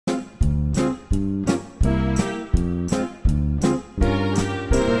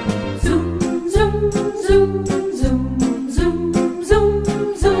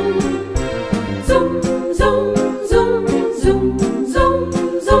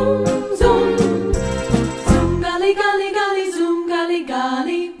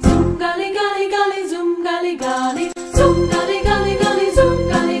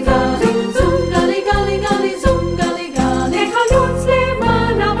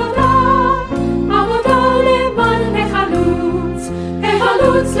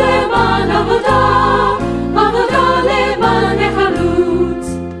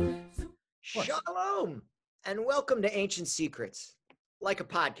and welcome to Ancient Secrets. Like a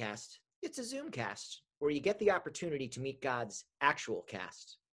podcast, it's a Zoomcast where you get the opportunity to meet God's actual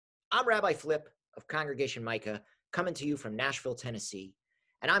cast. I'm Rabbi Flip of Congregation Micah, coming to you from Nashville, Tennessee,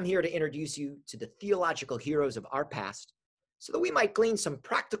 and I'm here to introduce you to the theological heroes of our past so that we might glean some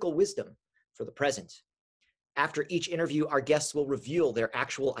practical wisdom for the present. After each interview, our guests will reveal their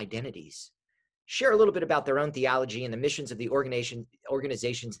actual identities, share a little bit about their own theology and the missions of the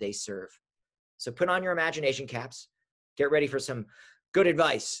organizations they serve. So put on your imagination caps, get ready for some good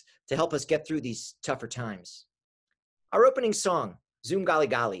advice to help us get through these tougher times. Our opening song, Zoom Gali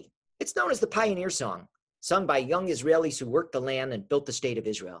Gali, it's known as the Pioneer Song, sung by young Israelis who worked the land and built the state of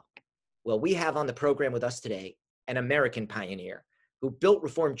Israel. Well, we have on the program with us today an American pioneer who built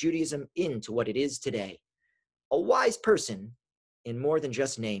Reform Judaism into what it is today. A wise person in more than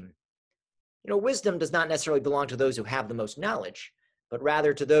just name. You know, wisdom does not necessarily belong to those who have the most knowledge, but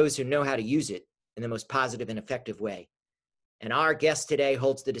rather to those who know how to use it in the most positive and effective way. And our guest today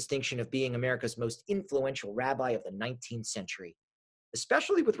holds the distinction of being America's most influential rabbi of the 19th century,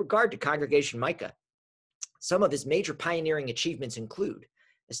 especially with regard to Congregation Micah. Some of his major pioneering achievements include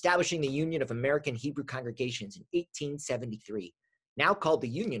establishing the Union of American Hebrew Congregations in 1873, now called the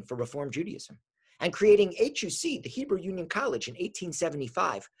Union for Reform Judaism, and creating HUC, the Hebrew Union College, in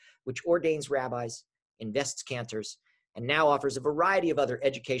 1875, which ordains rabbis, invests cantors, and now offers a variety of other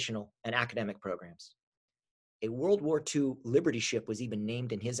educational and academic programs. A World War II Liberty ship was even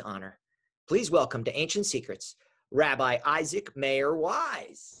named in his honor. Please welcome to Ancient Secrets, Rabbi Isaac Mayer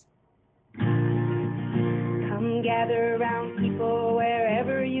Wise. Come gather around, people,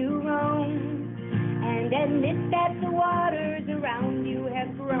 wherever you roam, and admit that the waters around you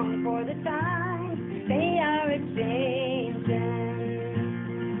have grown, for the times they are a-changin'.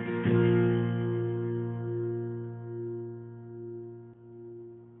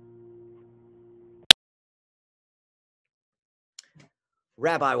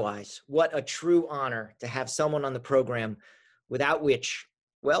 Rabbi Wise, what a true honor to have someone on the program without which,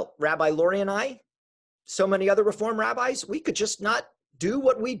 well, Rabbi Lori and I, so many other Reform rabbis, we could just not do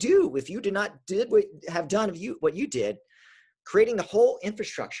what we do if you have done what you did, creating the whole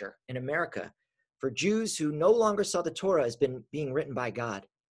infrastructure in America for Jews who no longer saw the Torah as being written by God.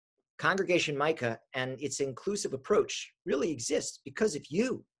 Congregation Micah and its inclusive approach really exists because of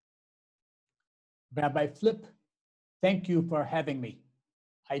you. Rabbi Flip, thank you for having me.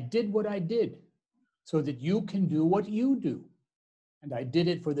 I did what I did so that you can do what you do. And I did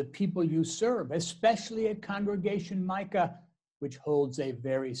it for the people you serve, especially at Congregation Micah, which holds a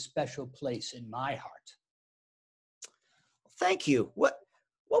very special place in my heart. Thank you. What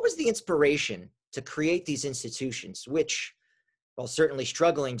was the inspiration to create these institutions, which, while certainly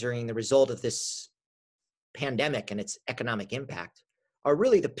struggling during the result of this pandemic and its economic impact, are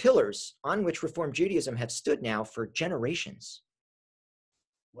really the pillars on which Reform Judaism have stood now for generations?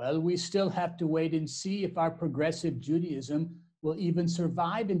 Well, we still have to wait and see if our progressive Judaism will even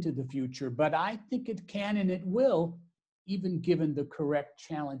survive into the future, but I think it can and it will, even given the correct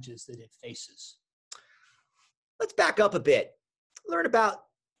challenges that it faces. Let's back up a bit. Learn about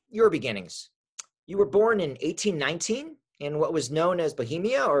your beginnings. You were born in 1819 in what was known as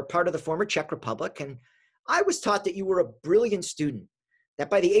Bohemia, or part of the former Czech Republic, and I was taught that you were a brilliant student, that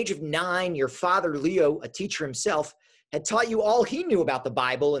by the age of 9, your father, Leo, a teacher himself, had taught you all he knew about the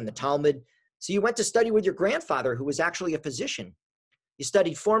Bible and the Talmud, so you went to study with your grandfather, who was actually a physician. You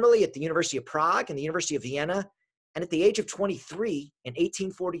studied formally at the University of Prague and the University of Vienna, and at the age of 23, in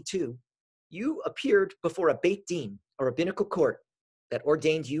 1842, you appeared before a Beit Din, a rabbinical court, that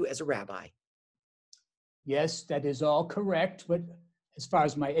ordained you as a rabbi. Yes, that is all correct, but as far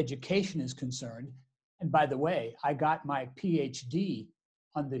as my education is concerned, and by the way, I got my PhD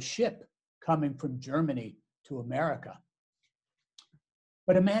on the ship coming from Germany to America.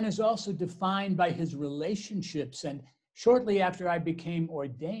 But a man is also defined by his relationships, and shortly after I became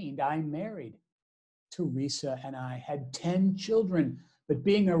ordained, I married. Teresa and I had 10 children, but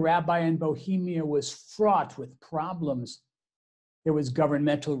being a rabbi in Bohemia was fraught with problems. There was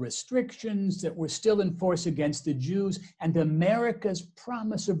governmental restrictions that were still in force against the Jews, and America's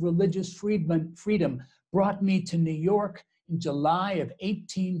promise of religious freedom brought me to New York in July of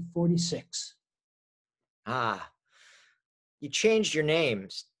 1846. You changed your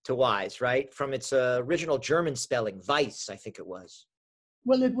names to Wise, right? From its original German spelling, Weiss, I think it was.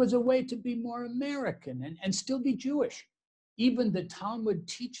 Well, it was a way to be more American and still be Jewish. Even the Talmud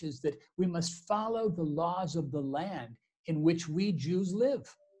teaches that we must follow the laws of the land in which we Jews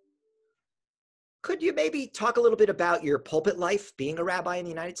live. Could you maybe talk a little bit about your pulpit life being a rabbi in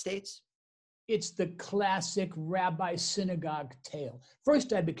the United States? It's the classic rabbi synagogue tale.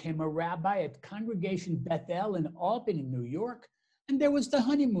 First, I became a rabbi at Congregation Bethel in Albany, New York, and there was the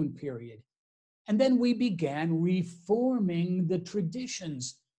honeymoon period. And then we began reforming the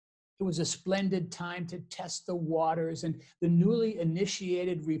traditions. It was a splendid time to test the waters, and the newly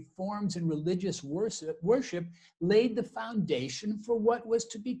initiated reforms in religious worship laid the foundation for what was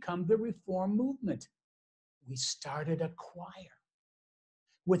to become the Reform movement. We started a choir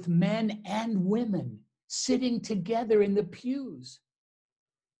with men and women sitting together in the pews.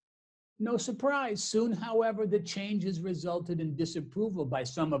 No surprise. Soon, however, the changes resulted in disapproval by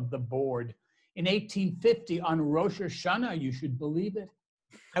some of the board. In 1850, on Rosh Hashanah, you should believe it,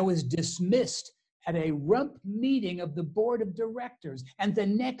 I was dismissed at a rump meeting of the board of directors. And the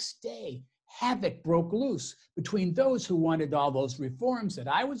next day, havoc broke loose between those who wanted all those reforms that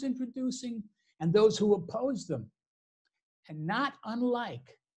I was introducing and those who opposed them. And not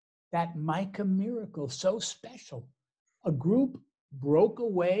unlike that Micah miracle, so special, a group broke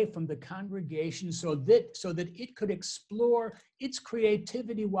away from the congregation so that it could explore its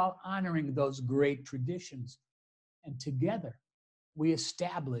creativity while honoring those great traditions. And together, we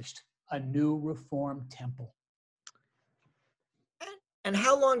established a new Reformed temple. And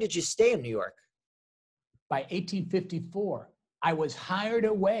how long did you stay in New York? By 1854, I was hired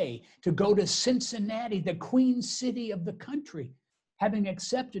away to go to Cincinnati, the queen city of the country, having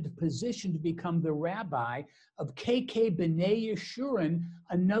accepted a position to become the rabbi of KK B'nai Yeshurun,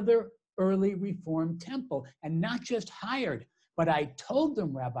 another early Reformed temple. And not just hired, but I told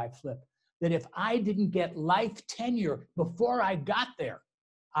them, Rabbi Flip, that if I didn't get life tenure before I got there,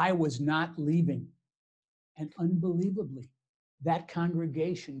 I was not leaving. And unbelievably, that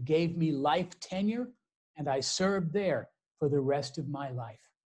congregation gave me life tenure, and I served there for the rest of my life.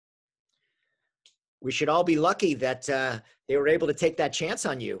 We should all be lucky that they were able to take that chance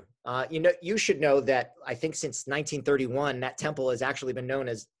on you. You should know that I think since 1931, that temple has actually been known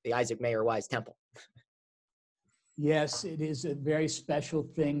as the Isaac Mayer Wise Temple. Yes, it is a very special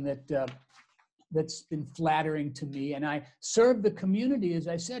thing that's been flattering to me. And I served the community, as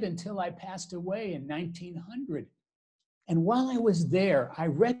I said, until I passed away in 1900. And while I was there, I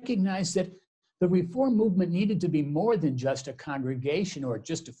recognized that the Reform movement needed to be more than just a congregation or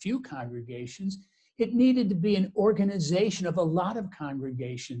just a few congregations. It needed to be an organization of a lot of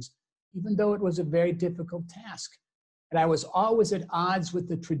congregations, even though it was a very difficult task. And I was always at odds with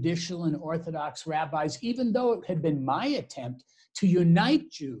the traditional and Orthodox rabbis, even though it had been my attempt to unite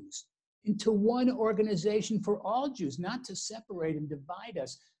Jews into one organization for all Jews, not to separate and divide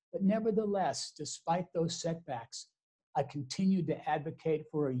us. But nevertheless, despite those setbacks, I continued to advocate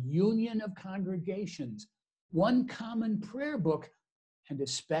for a union of congregations, one common prayer book, and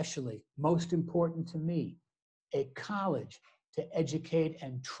especially, most important to me, a college to educate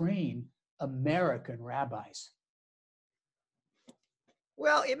and train American rabbis.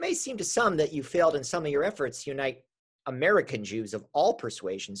 Well, it may seem to some that you failed in some of your efforts to unite American Jews of all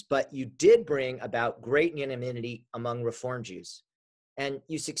persuasions, but you did bring about great unanimity among Reform Jews. And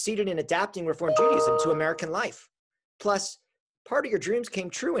you succeeded in adapting Reform Judaism to American life. Plus, part of your dreams came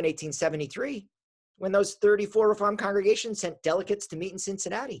true in 1873 when those 34 Reform congregations sent delegates to meet in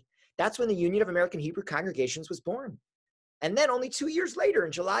Cincinnati. That's when the Union of American Hebrew Congregations was born. And then only 2 years later,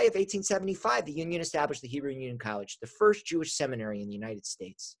 in July of 1875, the Union established the Hebrew Union College, the first Jewish seminary in the United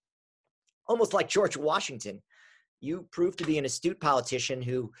States. Almost like George Washington, you proved to be an astute politician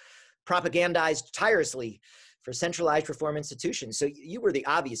who propagandized tirelessly for centralized reform institutions. So you were the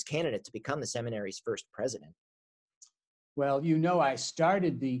obvious candidate to become the seminary's first president. Well, you know, I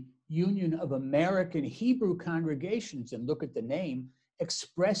started the Union of American Hebrew Congregations, and look at the name,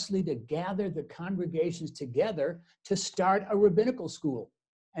 expressly to gather the congregations together to start a rabbinical school.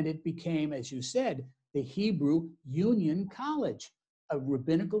 And it became, as you said, the Hebrew Union College, a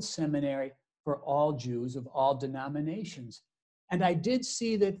rabbinical seminary for all Jews of all denominations. And I did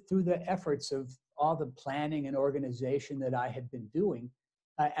see that through the efforts of all the planning and organization that I had been doing,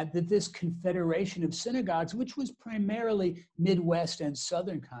 that this confederation of synagogues, which was primarily Midwest and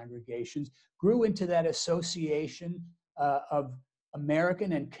Southern congregations, grew into that association of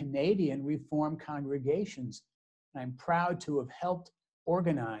American and Canadian Reform congregations. And I'm proud to have helped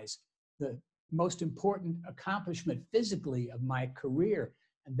organize the most important accomplishment physically of my career,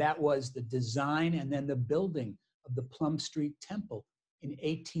 and that was the design and then the building of the Plum Street Temple in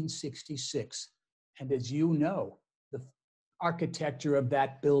 1866. And as you know, the architecture of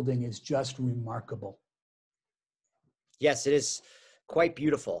that building is just remarkable. Yes, it is quite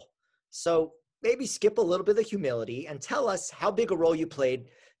beautiful. So maybe skip a little bit of humility and tell us how big a role you played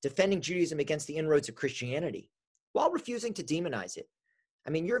defending Judaism against the inroads of Christianity while refusing to demonize it. I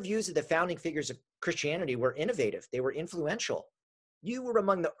mean, your views of the founding figures of Christianity were innovative. They were influential. You were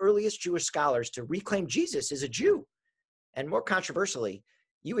among the earliest Jewish scholars to reclaim Jesus as a Jew. And more controversially,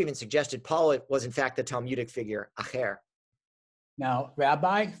 you even suggested Paul was in fact the Talmudic figure, Acher. Now,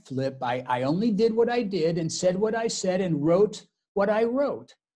 Rabbi Flip, I only did what I did and said what I said and wrote what I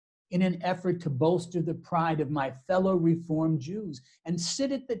wrote in an effort to bolster the pride of my fellow Reformed Jews and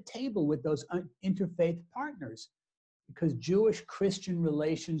sit at the table with those interfaith partners, because Jewish-Christian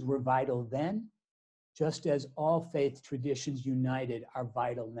relations were vital then, just as all faith traditions united are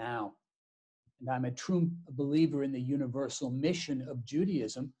vital now. And I'm a true believer in the universal mission of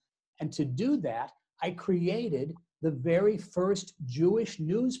Judaism. And to do that, I created the very first Jewish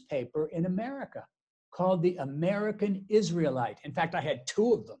newspaper in America called the American Israelite. In fact, I had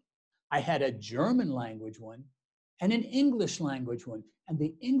two of them. I had a German language one and an English language one. And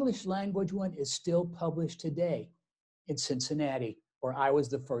the English language one is still published today in Cincinnati, where I was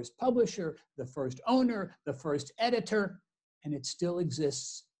the first publisher, the first owner, the first editor, and it still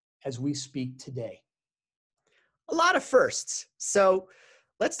exists as we speak today. A lot of firsts. So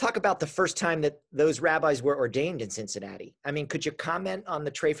let's talk about the first time that those rabbis were ordained in Cincinnati. I mean, could you comment on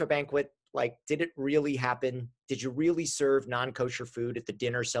the Treifa banquet? Like, did it really happen? Did you really serve non-kosher food at the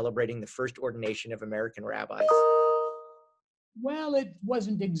dinner celebrating the first ordination of American rabbis? Well, it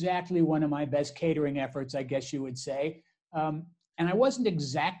wasn't exactly one of my best catering efforts, I guess you would say. And I wasn't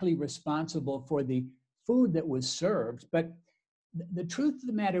exactly responsible for the food that was served, but the truth of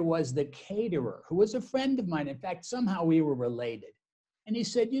the matter was the caterer, who was a friend of mine, in fact, somehow we were related. And he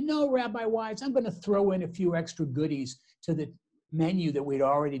said, you know, Rabbi Wise, I'm going to throw in a few extra goodies to the menu that we'd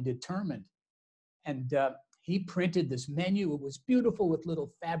already determined. And he printed this menu. It was beautiful with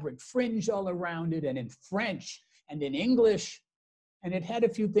little fabric fringe all around it, and in French and in English. And it had a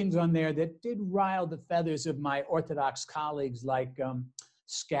few things on there that did rile the feathers of my Orthodox colleagues, like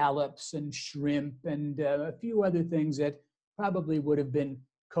scallops and shrimp and a few other things that probably would have been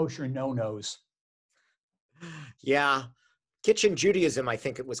kosher no-nos. Yeah. Kitchen Judaism, I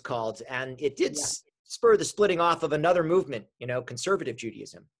think it was called. And it did spur the splitting off of another movement, you know, conservative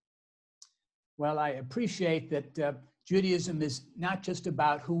Judaism. Well, I appreciate that Judaism is not just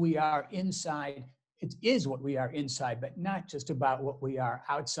about who we are inside. It is what we are inside, but not just about what we are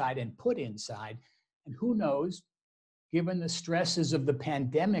outside and put inside. And who knows, given the stresses of the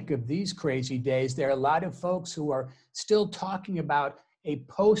pandemic of these crazy days, there are a lot of folks who are still talking about a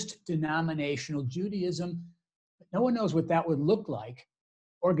post-denominational Judaism. But no one knows what that would look like.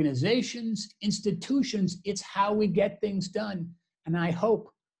 Organizations, institutions, it's how we get things done. And I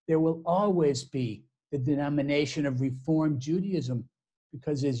hope there will always be the denomination of Reformed Judaism,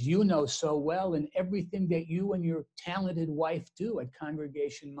 because as you know so well, in everything that you and your talented wife do at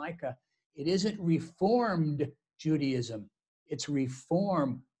Congregation Micah, it isn't Reformed Judaism, it's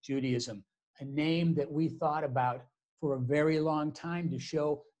Reform Judaism, a name that we thought about for a very long time to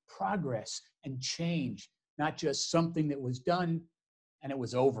show progress and change, not just something that was done and it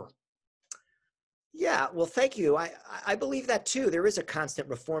was over. Yeah, well, thank you. I believe that too. There is a constant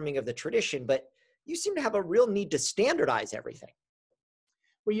reforming of the tradition, but you seem to have a real need to standardize everything.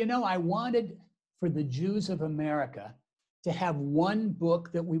 Well, you know, I wanted for the Jews of America to have one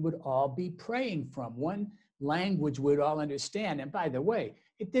book that we would all be praying from, one language we'd all understand. And by the way,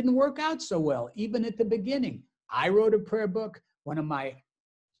 it didn't work out so well, even at the beginning. I wrote a prayer book. One of my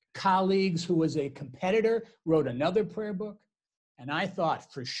colleagues who was a competitor wrote another prayer book. And I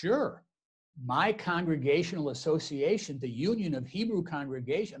thought, for sure, my congregational association, the Union of Hebrew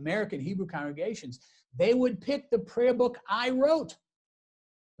Congregation, American Hebrew Congregations, they would pick the prayer book I wrote.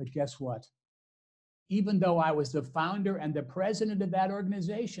 But guess what? Even though I was the founder and the president of that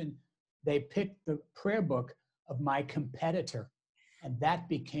organization, they picked the prayer book of my competitor. And that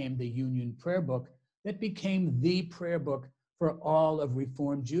became the Union prayer book. That became the prayer book for all of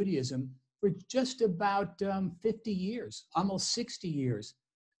Reformed Judaism for just about 50 years, almost 60 years.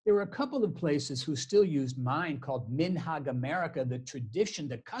 There were a couple of places who still used mine, called Minhag America, the tradition,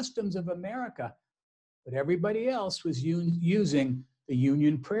 the customs of America. But everybody else was using the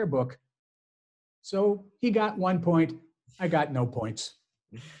Union prayer book. So he got 1 point, I got no points.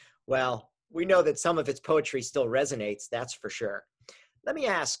 Well, we know that some of its poetry still resonates, that's for sure. Let me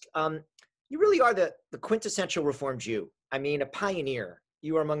ask, you really are the quintessential Reformed Jew. I mean, a pioneer.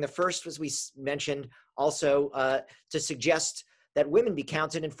 You were among the first, as we mentioned, also to suggest that women be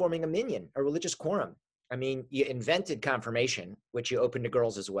counted in forming a minyan, a religious quorum. I mean, you invented confirmation, which you opened to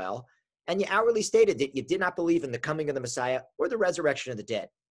girls as well, and you outwardly stated that you did not believe in the coming of the Messiah or the resurrection of the dead.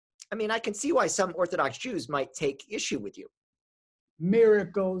 I mean, I can see why some Orthodox Jews might take issue with you.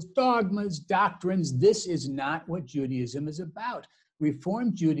 Miracles, dogmas, doctrines, this is not what Judaism is about.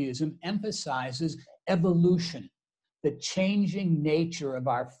 Reform Judaism emphasizes evolution, the changing nature of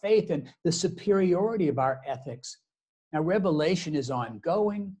our faith and the superiority of our ethics. Now, revelation is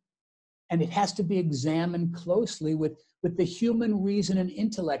ongoing, and it has to be examined closely with the human reason and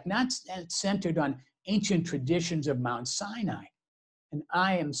intellect, not centered on ancient traditions of Mount Sinai. And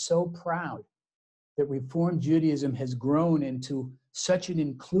I am so proud that Reform Judaism has grown into such an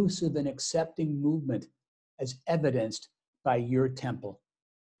inclusive and accepting movement as evidenced by your temple.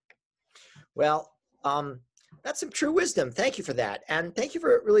 Well, that's some true wisdom. Thank you for that. And thank you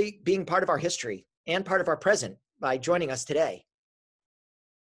for really being part of our history and part of our present by joining us today.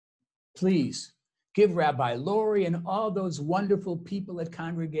 Please give Rabbi Laurie and all those wonderful people at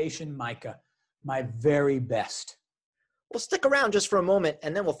Congregation Micah my very best. Well, stick around just for a moment,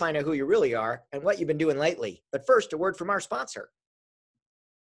 and then we'll find out who you really are and what you've been doing lately. But first, a word from our sponsor.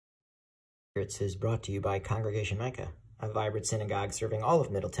 Is brought to you by Congregation Micah, a vibrant synagogue serving all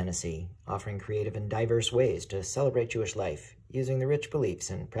of Middle Tennessee, offering creative and diverse ways to celebrate Jewish life, using the rich beliefs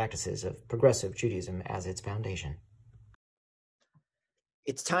and practices of progressive Judaism as its foundation.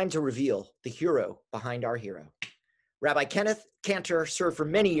 It's time to reveal the hero behind our hero. Rabbi Kenneth Cantor served for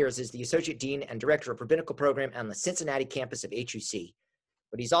many years as the Associate Dean and Director of Rabbinical Program on the Cincinnati campus of HUC,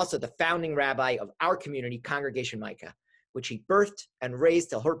 but he's also the founding rabbi of our community, Congregation Micah, which he birthed and raised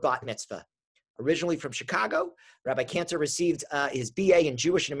till her bat mitzvah. Originally from Chicago, Rabbi Cantor received his BA in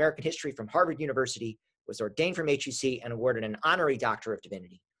Jewish and American History from Harvard University, was ordained from HUC, and awarded an honorary Doctor of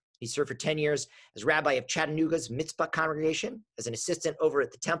Divinity. He served for 10 years as rabbi of Chattanooga's Mitzvah congregation, as an assistant over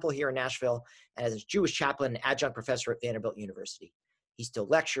at the temple here in Nashville, and as a Jewish chaplain and adjunct professor at Vanderbilt University. He still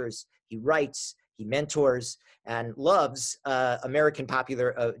lectures, he writes, he mentors, and loves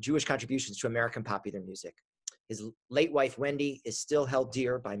Jewish contributions to American popular music. His late wife, Wendy, is still held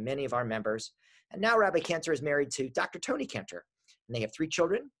dear by many of our members. And now Rabbi Cantor is married to Dr. Tony Cantor. And they have 3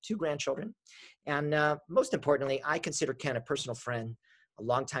 children, 2 grandchildren. And most importantly, I consider Ken a personal friend, a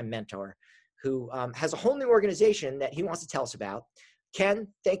longtime mentor, who has a whole new organization that he wants to tell us about. Ken,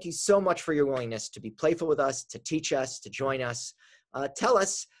 thank you so much for your willingness to be playful with us, to teach us, to join us. Tell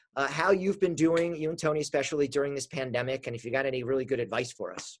us how you've been doing, you and Tony especially, during this pandemic, and if you got any really good advice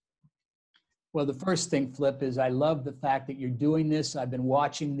for us. Well, the first thing, Flip, is I love the fact that you're doing this. I've been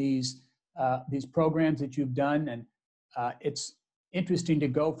watching these programs that you've done, and it's interesting to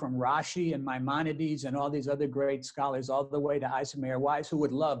go from Rashi and Maimonides and all these other great scholars all the way to Isa Meir Wise, who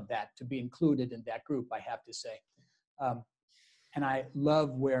would love that, to be included in that group, I have to say. And I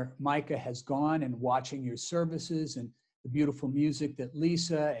love where Micah has gone, and watching your services and the beautiful music that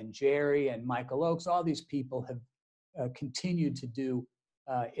Lisa and Jerry and Michael Oakes, all these people have continued to do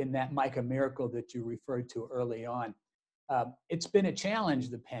in that Micah miracle that you referred to early on. It's been a challenge,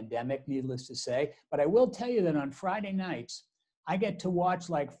 the pandemic, needless to say, but I will tell you that on Friday nights, I get to watch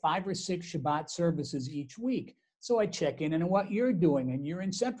like 5 or 6 Shabbat services each week. So I check in on what you're doing, and you're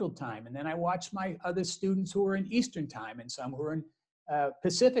in Central Time. And then I watch my other students who are in Eastern Time and some who are in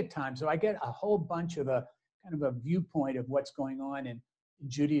Pacific Time. So I get a whole bunch of a kind of a viewpoint of what's going on in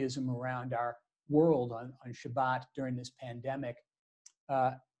Judaism around our world on Shabbat during this pandemic.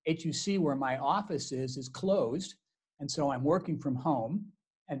 HUC, where my office is closed. And so I'm working from home.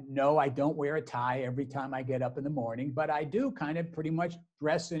 And no, I don't wear a tie every time I get up in the morning, but I do kind of pretty much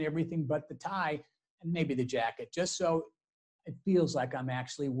dress in everything but the tie and maybe the jacket, just so it feels like I'm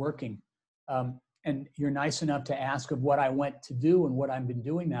actually working. And you're nice enough to ask of what I went to do and what I've been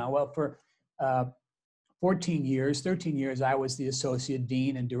doing now. Well, for 13 years, I was the associate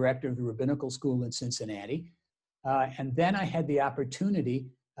dean and director of the rabbinical school in Cincinnati. And then I had the opportunity,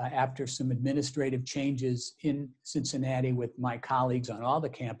 after some administrative changes in Cincinnati with my colleagues on all the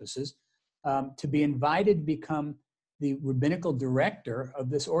campuses, to be invited to become the rabbinical director of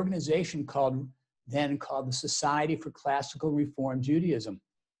this organization called the Society for Classical Reform Judaism,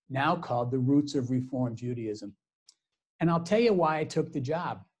 now called the Roots of Reform Judaism. And I'll tell you why I took the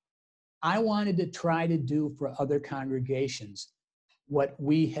job. I wanted to try to do for other congregations what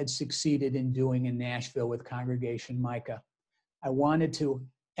we had succeeded in doing in Nashville with Congregation Micah. I wanted to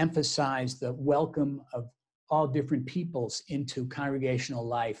emphasize the welcome of all different peoples into congregational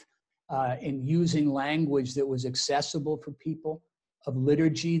life, in using language that was accessible for people, of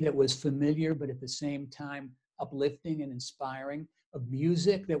liturgy that was familiar but at the same time uplifting and inspiring, of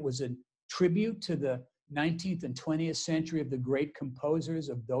music that was a tribute to the 19th and 20th century of the great composers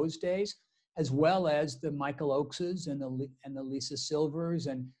of those days, as well as the Michael Oakeses and the Lisa Silvers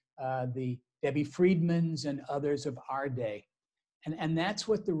and the Debbie Friedmans and others of our day. And that's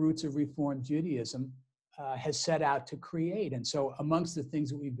what the Roots of Reform Judaism has set out to create. And so amongst the things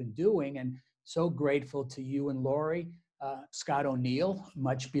that we've been doing, and so grateful to you and Lori Scott O'Neill,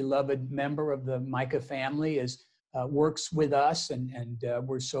 much beloved member of the Micah family, works with us, and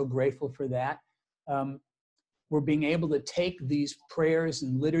we're so grateful for that. We're being able to take these prayers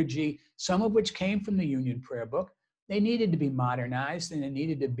and liturgy, some of which came from the Union Prayer Book. They needed to be modernized, and they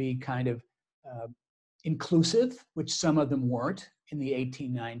needed to be kind of inclusive, which some of them weren't in the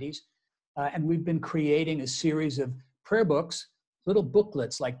 1890s. And we've been creating a series of prayer books, little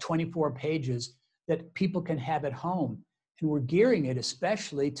booklets like 24 pages that people can have at home. And we're gearing it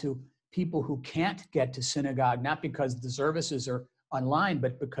especially to people who can't get to synagogue, not because the services are online,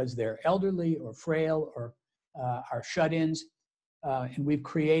 but because they're elderly or frail or are shut-ins. And we've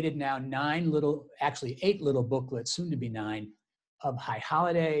created now 8 little booklets, soon to be 9, of High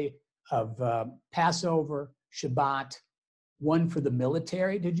Holiday, of Passover, Shabbat, one for the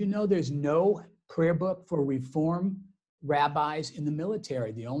military. Did you know there's no prayer book for Reform rabbis in the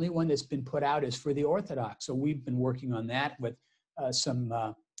military? The only one that's been put out is for the Orthodox. So we've been working on that with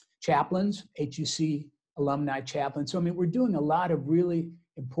some chaplains, HUC alumni chaplains. So, I mean, we're doing a lot of really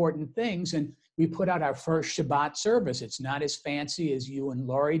important things. And we put out our first Shabbat service. It's not as fancy as you and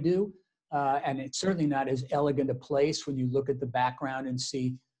Laurie do. And it's certainly not as elegant a place when you look at the background and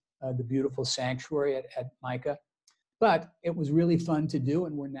see the beautiful sanctuary at Micah. But it was really fun to do.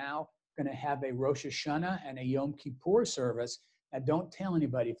 And we're now going to have a Rosh Hashanah and a Yom Kippur service. Now, don't tell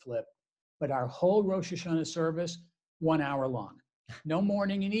anybody, Flip, but our whole Rosh Hashanah service, 1 hour long. No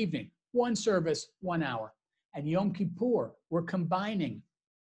morning and evening. One service, 1 hour. And Yom Kippur, we're combining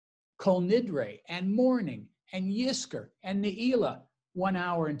Kol Nidre and morning and Yisker and Ne'ilah, 1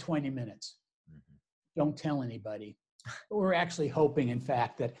 hour and 20 minutes. Mm-hmm. Don't tell anybody. We're actually hoping, in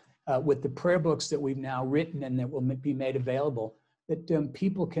fact, that with the prayer books that we've now written and that will be made available, that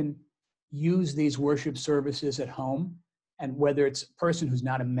people can use these worship services at home. And whether it's a person who's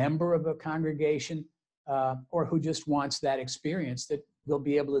not a member of a congregation or who just wants that experience, that they'll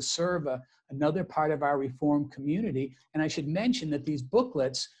be able to serve another part of our Reformed community. And I should mention that these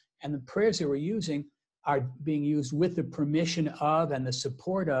booklets and the prayers that we're using are being used with the permission of and the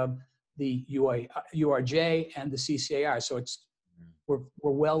support of the URJ and the CCAR. So we're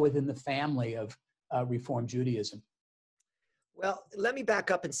well within the family of Reformed Judaism. Well, let me back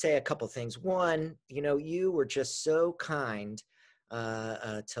up and say a couple things. One, you were just so kind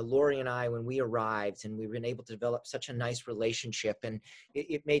to Lori and I when we arrived, and we've been able to develop such a nice relationship. And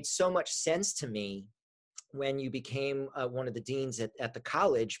it made so much sense to me when you became one of the deans at the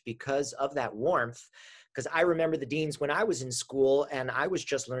college because of that warmth. Because I remember the deans when I was in school and I was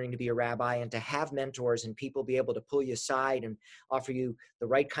just learning to be a rabbi, and to have mentors and people be able to pull you aside and offer you the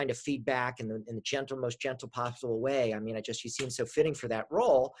right kind of feedback in the most gentle possible way. I mean, you seem so fitting for that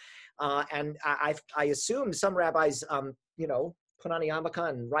role. And I assume some rabbis, put on a yarmulke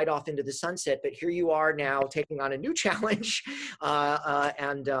and ride off into the sunset, but here you are now taking on a new challenge.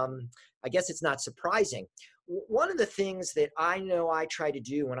 And I guess it's not surprising. One of the things that I know I try to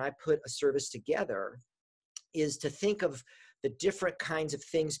do when I put a service together is to think of the different kinds of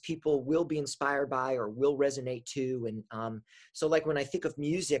things people will be inspired by or will resonate to. And so like when I think of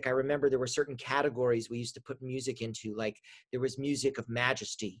music, I remember there were certain categories we used to put music into. Like there was music of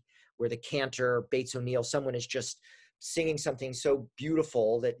majesty, where the cantor, Bates O'Neill, someone is just singing something so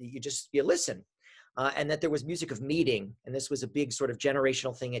beautiful that you listen. And that there was music of meeting. And this was a big sort of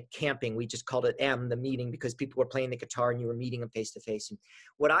generational thing at camping. We just called it the meeting, because people were playing the guitar and you were meeting them face to face. And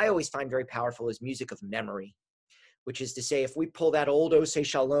what I always find very powerful is music of memory, which is to say, if we pull that old Ose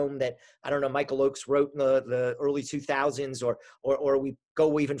Shalom that, I don't know, Michael Oakes wrote in the early 2000s, or we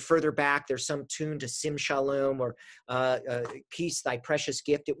go even further back, there's some tune to Sim Shalom or Peace, Thy Precious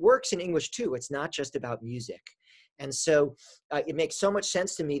Gift. It works in English too. It's not just about music. And so it makes so much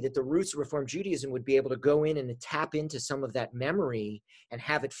sense to me that the roots of Reformed Judaism would be able to go in and tap into some of that memory and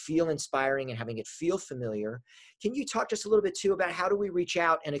have it feel inspiring and having it feel familiar. Can you talk just a little bit too about how do we reach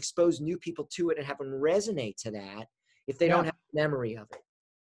out and expose new people to it and have them resonate to that if they don't have memory of it?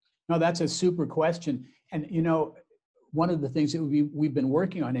 No, that's a super question. And, one of the things that we've been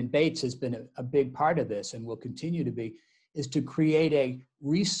working on, and Bates has been a big part of this and will continue to be, is to create a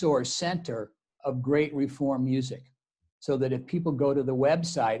resource center of great Reform music, so that if people go to the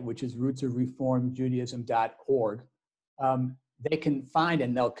website, which is rootsofreformedjudaism.org, they can find,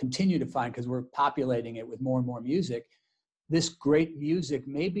 and they'll continue to find, because we're populating it with more and more music, this great music,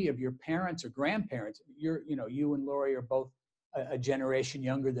 maybe of your parents or grandparents. You and Lori are both a generation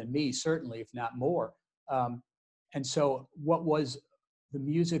younger than me, certainly, if not more. And so what was the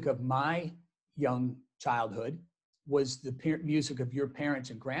music of my young childhood was the music of your parents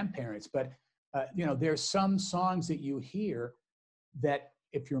and grandparents. But there's some songs that you hear that,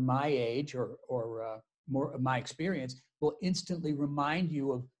 if you're my age or more of my experience, will instantly remind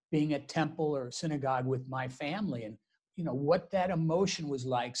you of being at temple or synagogue with my family, and what that emotion was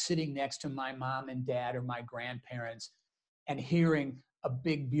like sitting next to my mom and dad or my grandparents and hearing a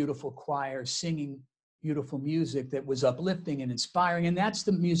big, beautiful choir singing beautiful music that was uplifting and inspiring. And that's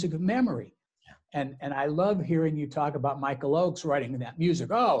the music of memory. And I love hearing you talk about Michael Oakes writing that music.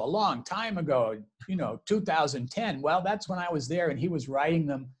 Oh, a long time ago, 2010. Well, that's when I was there, and he was writing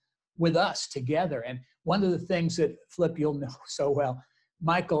them with us together. And one of the things that, Flip, you'll know so well,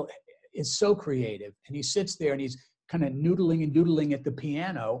 Michael is so creative, and he sits there and he's kind of noodling and doodling at the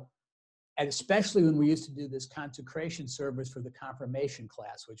piano. And especially when we used to do this consecration service for the confirmation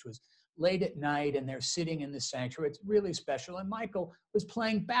class, which was late at night, and they're sitting in the sanctuary. It's really special. And Michael was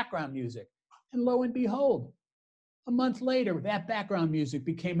playing background music. And lo and behold, a month later, that background music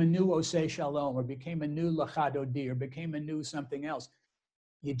became a new Oseh Shalom, or became a new Lachad Odi, or became a new something else.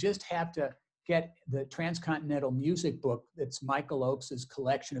 You just have to get the Transcontinental Music Book that's Michael Oakes'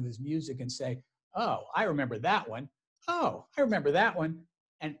 collection of his music and say, oh, I remember that one. Oh, I remember that one.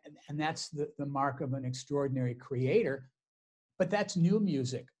 And that's the mark of an extraordinary creator. But that's new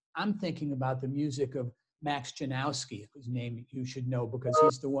music. I'm thinking about the music of Max Janowski, whose name you should know because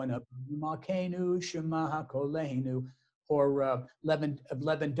he's the one of Malkeinu, Shema HaKolenu, or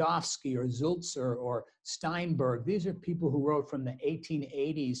Lewandowski, or Zulzer, or Steinberg. These are people who wrote from the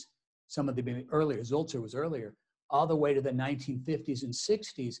 1880s, some of them earlier, Zulzer was earlier, all the way to the 1950s and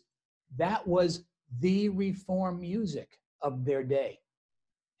 60s. That was the reform music of their day.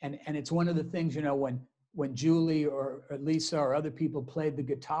 And it's one of the things, when Julie or Lisa or other people played the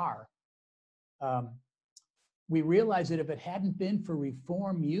guitar, we realized that if it hadn't been for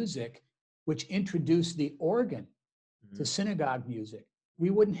reform music, which introduced the organ to synagogue music, we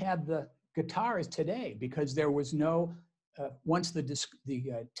wouldn't have the guitars today, because there was no, once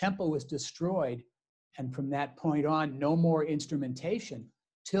the temple was destroyed, and from that point on, no more instrumentation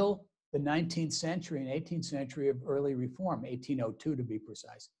till the 19th century and 18th century of early reform, 1802 to be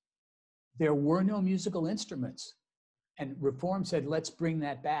precise. There were no musical instruments. And reform said, let's bring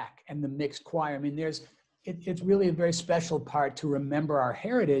that back. And the mixed choir, I mean, it's really a very special part to remember our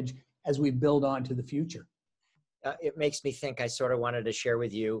heritage as we build on to the future. It makes me think I sort of wanted to share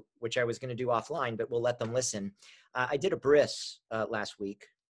with you, which I was going to do offline, but we'll let them listen. I did a bris last week,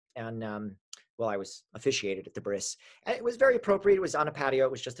 and I was officiated at the bris. And it was very appropriate. It was on a patio.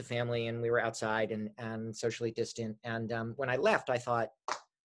 It was just a family, and we were outside and socially distant. And when I left, I thought,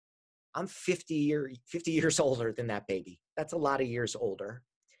 I'm 50 years older than that baby. That's a lot of years older.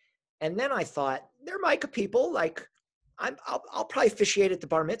 And then I thought, there are Micah people, like I'll probably officiate at the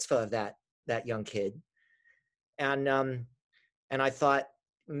bar mitzvah of that young kid. And I thought,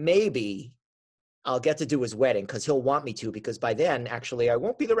 maybe I'll get to do his wedding because he'll want me to, because by then, actually, I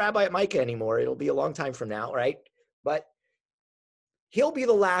won't be the rabbi at Micah anymore. It'll be a long time from now, right? But he'll be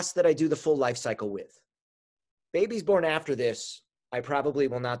the last that I do the full life cycle with. Babies born after this, I probably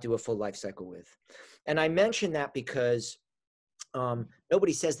will not do a full life cycle with. And I mention that because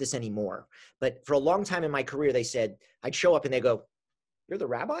nobody says this anymore. But for a long time in my career, they said, I'd show up and they go, you're the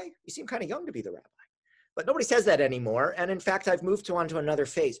rabbi? You seem kind of young to be the rabbi. But nobody says that anymore. And in fact, I've moved on to another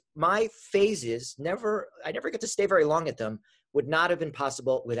phase. My phases, I never get to stay very long at them, would not have been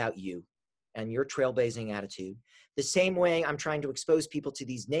possible without you and your trailblazing attitude. The same way I'm trying to expose people to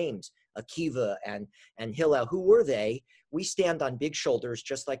these names, Akiva and Hillel. Who were they? We stand on big shoulders,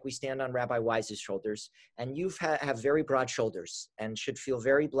 just like we stand on Rabbi Wise's shoulders. And you have very broad shoulders and should feel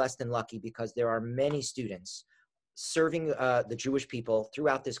very blessed and lucky, because there are many students serving the Jewish people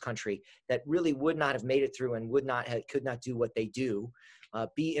throughout this country that really would not have made it through and could not do what they do.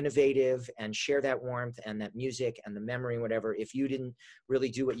 Be innovative and share that warmth and that music and the memory and whatever if you didn't really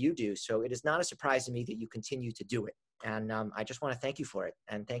do what you do. So it is not a surprise to me that you continue to do it. And I just want to thank you for it.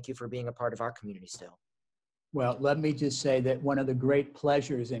 And thank you for being a part of our community still. Well, let me just say that one of the great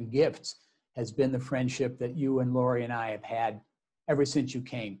pleasures and gifts has been the friendship that you and Lori and I have had ever since you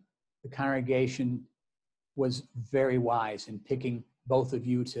came. The congregation was very wise in picking both of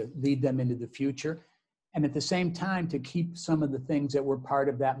you to lead them into the future. And at the same time, to keep some of the things that were part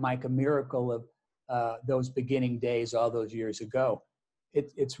of that Micah miracle of those beginning days all those years ago.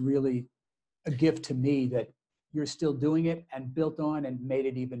 It's really a gift to me that you're still doing it and built on and made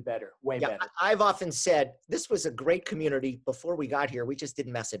it even better, way better. I've often said this was a great community before we got here. We just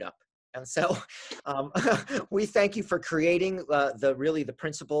didn't mess it up. And so we thank you for creating the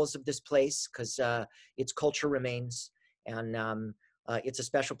principles of this place, because its culture remains, and it's a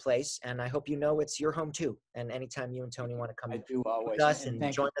special place. And I hope you know it's your home too. And anytime you and Tony want to come with us and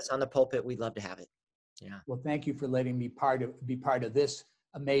join us on the pulpit, we'd love to have it. Yeah. Well, thank you for letting me be part of this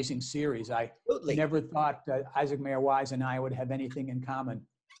amazing series. I Absolutely. never thought Isaac Mayer Wise and I would have anything in common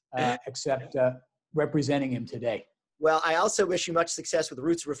except representing him today. Well, I also wish you much success with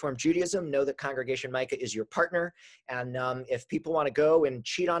Roots of Reformed Judaism. Know that Congregation Micah is your partner. And if people want to go and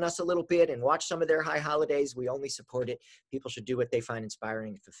cheat on us a little bit and watch some of their high holidays, we only support it. People should do what they find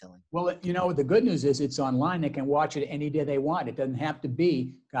inspiring and fulfilling. Well, you know, the good news is it's online. They can watch it any day they want. It doesn't have to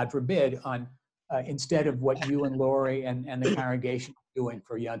be, God forbid, on instead of what you and Lori and the congregation are doing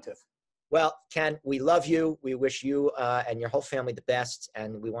for Yontif. Well, Ken, we love you. We wish you and your whole family the best,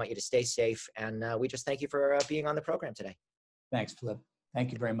 and we want you to stay safe. And we just thank you for being on the program today. Thanks, Flip.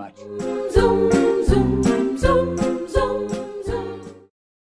 Thank you very much. Zoom, zoom, zoom.